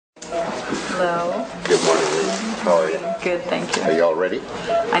Hello. Good morning, Liz. How are you? Good, thank you. Are you all ready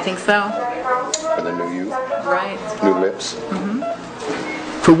I think so. for the new you? Right. New lips?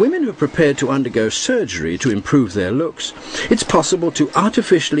 For women who are prepared to undergo surgery to improve their looks, it's possible to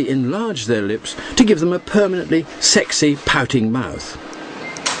artificially enlarge their lips to give them a permanently sexy, pouting mouth.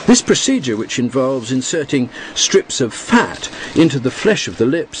 This procedure, which involves inserting strips of fat into the flesh of the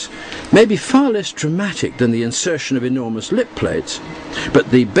lips, may be far less dramatic than the insertion of enormous lip plates, but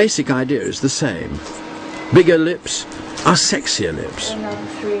the basic idea is the same. Bigger lips are sexier lips.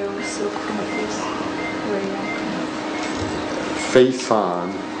 Face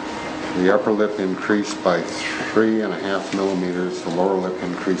on, the upper lip increased by 3.5 millimeters, the lower lip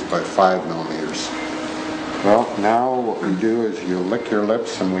increased by 5 millimeters. Well, now what we do is you lick your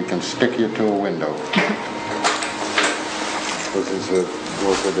lips and we can stick you to a window. Was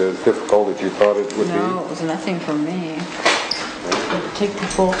it as difficult as you thought it would be? No, it was nothing for me. Did it take the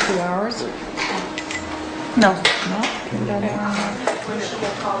full 2 hours? No. No?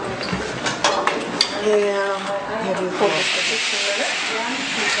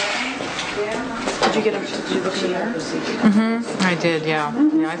 Did you get him to do the clear? I did, yeah.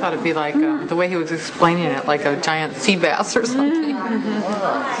 Yeah, I thought it'd be like the way he was explaining it, like a giant sea bass or something.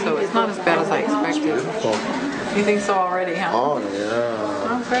 So it's not as bad as I expected. Beautiful. You think so already, huh? Oh, yeah.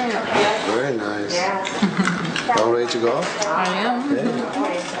 Oh, great. Very nice. All ready to go? I am.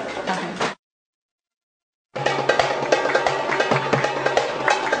 Okay.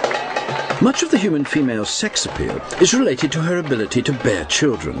 Much of the human female's sex appeal is related to her ability to bear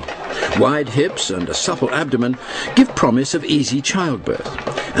children. Wide hips and a supple abdomen give promise of easy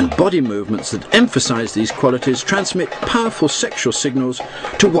childbirth, and body movements that emphasize these qualities transmit powerful sexual signals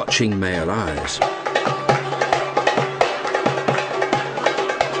to watching male eyes.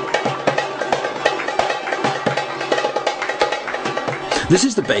 This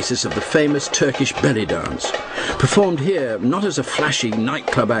is the basis of the famous Turkish belly dance, performed here not as a flashy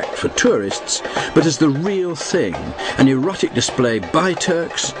nightclub act for tourists, but as the real thing, an erotic display by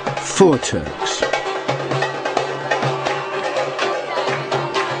Turks, for Turks.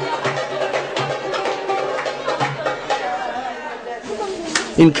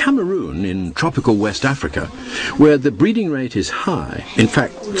 In Cameroon, in tropical West Africa, where the breeding rate is high, in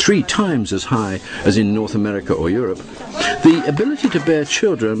fact 3 times as high as in North America or Europe, the ability to bear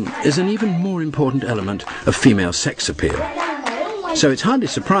children is an even more important element of female sex appeal. So it's hardly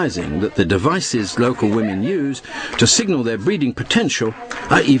surprising that the devices local women use to signal their breeding potential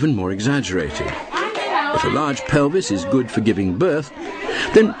are even more exaggerated. If a large pelvis is good for giving birth,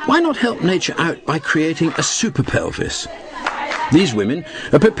 then why not help nature out by creating a super pelvis? These women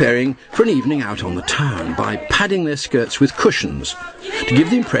are preparing for an evening out on the town by padding their skirts with cushions to give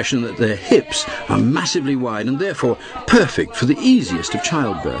the impression that their hips are massively wide and therefore perfect for the easiest of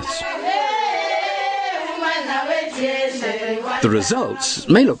childbirths. The results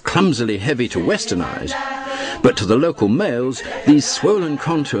may look clumsily heavy to Western eyes, but to the local males, these swollen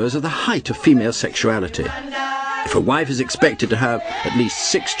contours are the height of female sexuality. If a wife is expected to have at least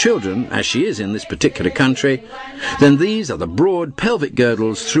 6 children, as she is in this particular country, then these are the broad pelvic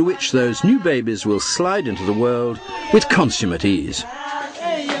girdles through which those new babies will slide into the world with consummate ease.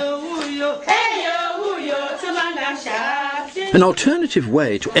 An alternative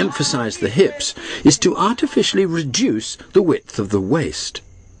way to emphasize the hips is to artificially reduce the width of the waist.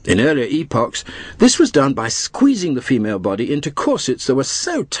 In earlier epochs, this was done by squeezing the female body into corsets that were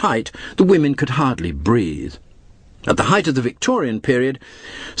so tight the women could hardly breathe. At the height of the Victorian period,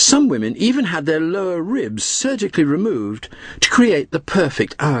 some women even had their lower ribs surgically removed to create the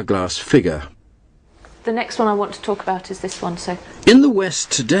perfect hourglass figure. The next one I want to talk about is this one. So, in the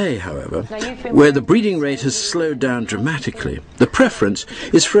West today, however, where the breeding rate has slowed down dramatically, the preference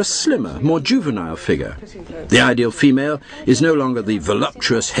is for a slimmer, more juvenile figure. The ideal female is no longer the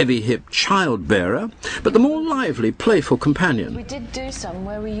voluptuous, heavy-hipped child-bearer, but the more lively, playful companion. we did do some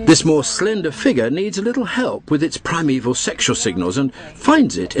where we used... This more slender figure needs a little help with its primeval sexual signals and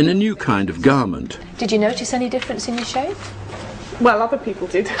finds it in a new kind of garment. Did you notice any difference in your shape? Well, other people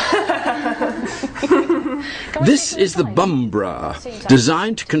did. This is the bum bra,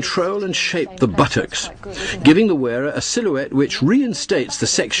 designed to control and shape the buttocks, giving the wearer a silhouette which reinstates the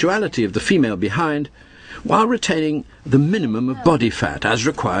sexuality of the female behind, while retaining the minimum of body fat as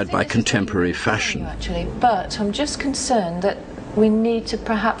required by contemporary fashion. Actually, but I'm just concerned that we need to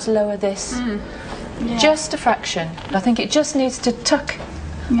perhaps lower this just a fraction. I think it just needs to tuck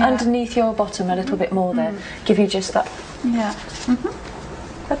underneath your bottom a little bit more there. Give you just that. Yeah.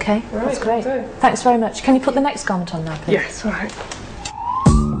 Okay, that's great. Thanks very much. Can you put the next garment on now, please? Yes, right.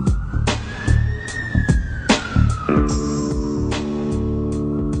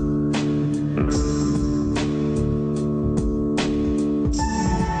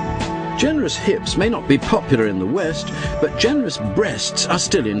 Generous hips may not be popular in the West, but generous breasts are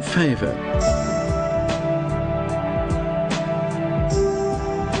still in favour.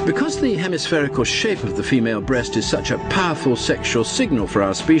 Because the hemispherical shape of the female breast is such a powerful sexual signal for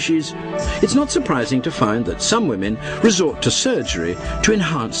our species, it's not surprising to find that some women resort to surgery to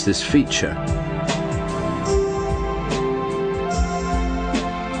enhance this feature.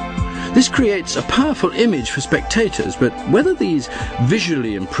 This creates a powerful image for spectators, but whether these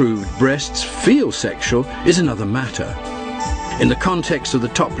visually improved breasts feel sexual is another matter. In the context of the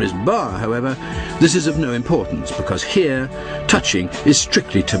topless bar, however, this is of no importance, because here, touching is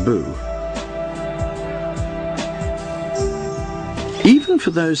strictly taboo. Even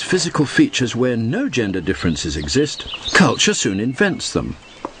for those physical features where no gender differences exist, culture soon invents them.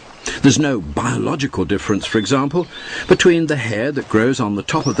 There's no biological difference, for example, between the hair that grows on the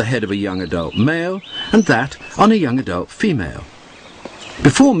top of the head of a young adult male and that on a young adult female.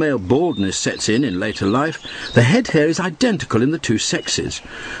 Before male baldness sets in later life, the head hair is identical in the two sexes,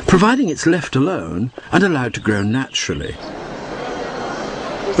 providing it's left alone and allowed to grow naturally.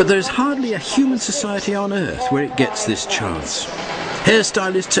 But there is hardly a human society on earth where it gets this chance.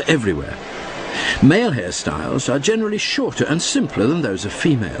 Hairstylists are everywhere. Male hairstyles are generally shorter and simpler than those of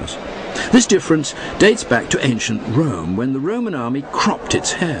females. This difference dates back to ancient Rome, when the Roman army cropped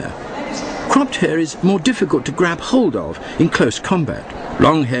its hair. Cropped hair is more difficult to grab hold of in close combat.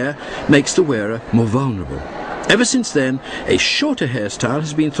 Long hair makes the wearer more vulnerable. Ever since then, a shorter hairstyle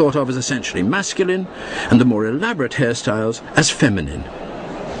has been thought of as essentially masculine, and the more elaborate hairstyles as feminine.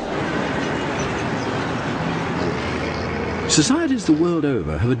 Societies the world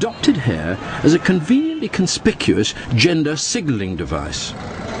over have adopted hair as a conveniently conspicuous gender signalling device.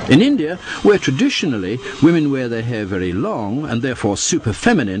 In India, where traditionally women wear their hair very long and therefore super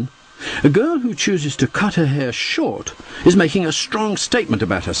feminine, a girl who chooses to cut her hair short is making a strong statement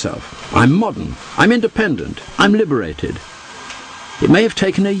about herself. I'm modern, I'm independent, I'm liberated. It may have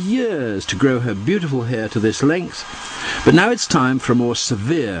taken her years to grow her beautiful hair to this length, but now it's time for a more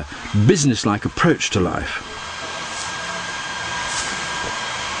severe, businesslike approach to life.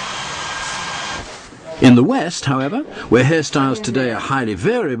 In the West, however, where hairstyles today are highly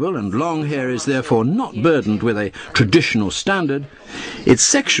variable and long hair is therefore not burdened with a traditional standard, its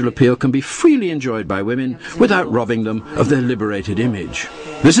sexual appeal can be freely enjoyed by women without robbing them of their liberated image.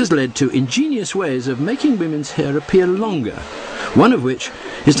 This has led to ingenious ways of making women's hair appear longer, one of which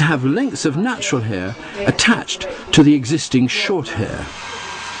is to have lengths of natural hair attached to the existing short hair.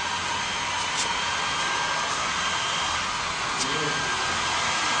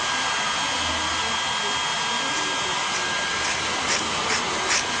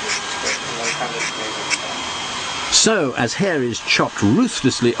 So, as hair is chopped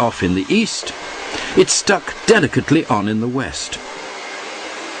ruthlessly off in the East, it's stuck delicately on in the West.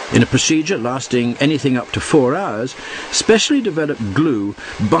 In a procedure lasting anything up to 4 hours, specially developed glue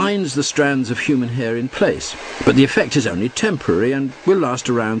binds the strands of human hair in place, but the effect is only temporary and will last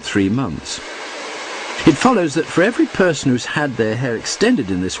around 3 months. It follows that for every person who's had their hair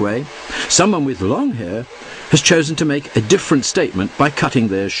extended in this way, someone with long hair has chosen to make a different statement by cutting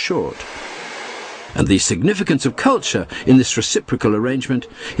theirs short. And the significance of culture in this reciprocal arrangement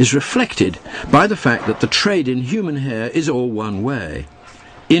is reflected by the fact that the trade in human hair is all one way.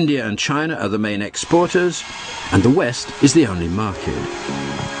 India and China are the main exporters, and the West is the only market.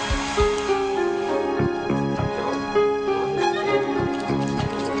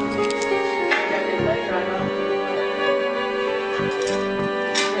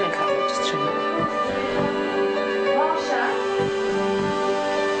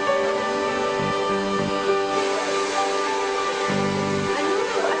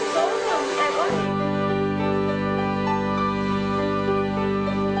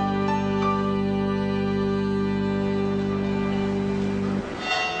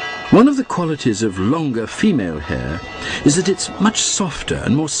 One of the qualities of longer female hair is that it's much softer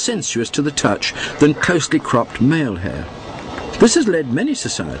and more sensuous to the touch than closely cropped male hair. This has led many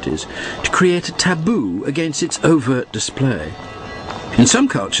societies to create a taboo against its overt display. In some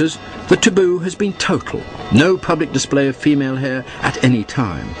cultures, the taboo has been total, no public display of female hair at any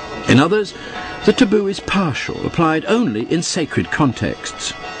time. In others, the taboo is partial, applied only in sacred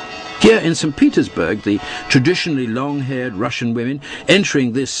contexts. Here in St. Petersburg, the traditionally long-haired Russian women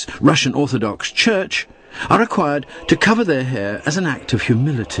entering this Russian Orthodox church are required to cover their hair as an act of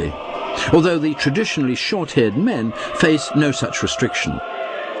humility, although the traditionally short-haired men face no such restriction.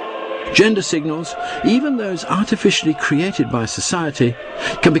 Gender signals, even those artificially created by society,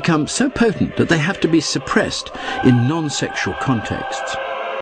 can become so potent that they have to be suppressed in non-sexual contexts.